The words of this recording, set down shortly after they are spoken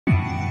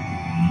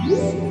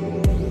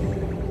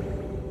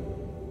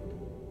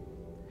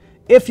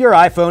If your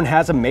iPhone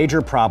has a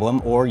major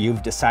problem or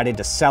you've decided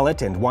to sell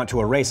it and want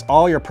to erase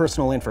all your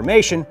personal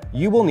information,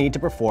 you will need to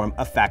perform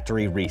a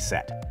factory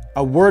reset.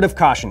 A word of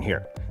caution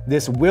here.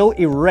 This will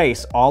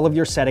erase all of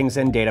your settings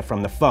and data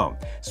from the phone.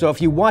 So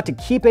if you want to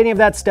keep any of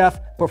that stuff,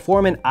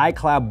 perform an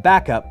iCloud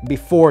backup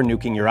before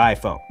nuking your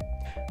iPhone.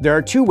 There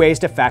are two ways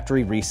to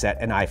factory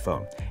reset an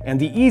iPhone, and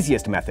the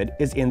easiest method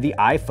is in the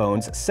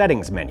iPhone's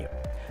Settings menu.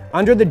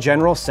 Under the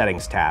General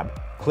Settings tab,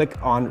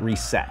 click on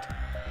Reset,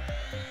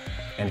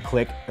 and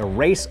click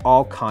Erase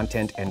All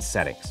Content and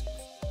Settings.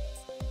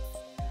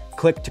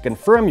 Click to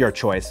confirm your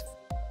choice.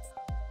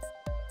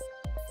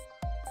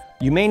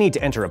 You may need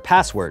to enter a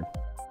password,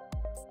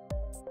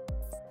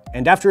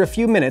 and after a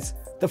few minutes,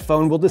 the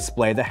phone will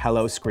display the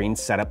Hello Screen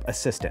Setup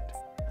Assistant.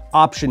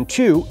 Option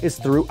 2 is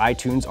through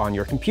iTunes on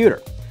your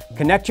computer.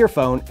 Connect your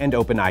phone and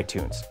open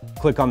iTunes.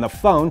 Click on the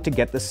phone to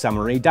get the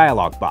summary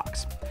dialog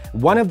box.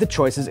 One of the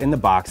choices in the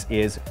box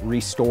is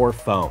Restore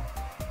Phone.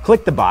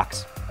 Click the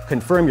box,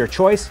 confirm your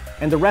choice,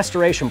 and the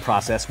restoration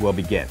process will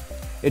begin.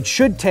 It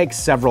should take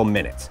several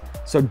minutes,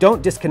 so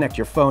don't disconnect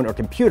your phone or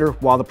computer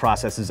while the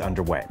process is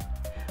underway.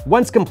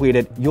 Once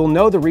completed, you'll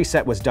know the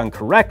reset was done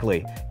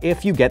correctly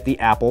if you get the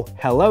Apple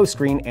Hello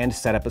Screen and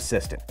Setup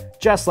Assistant,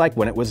 just like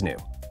when it was new.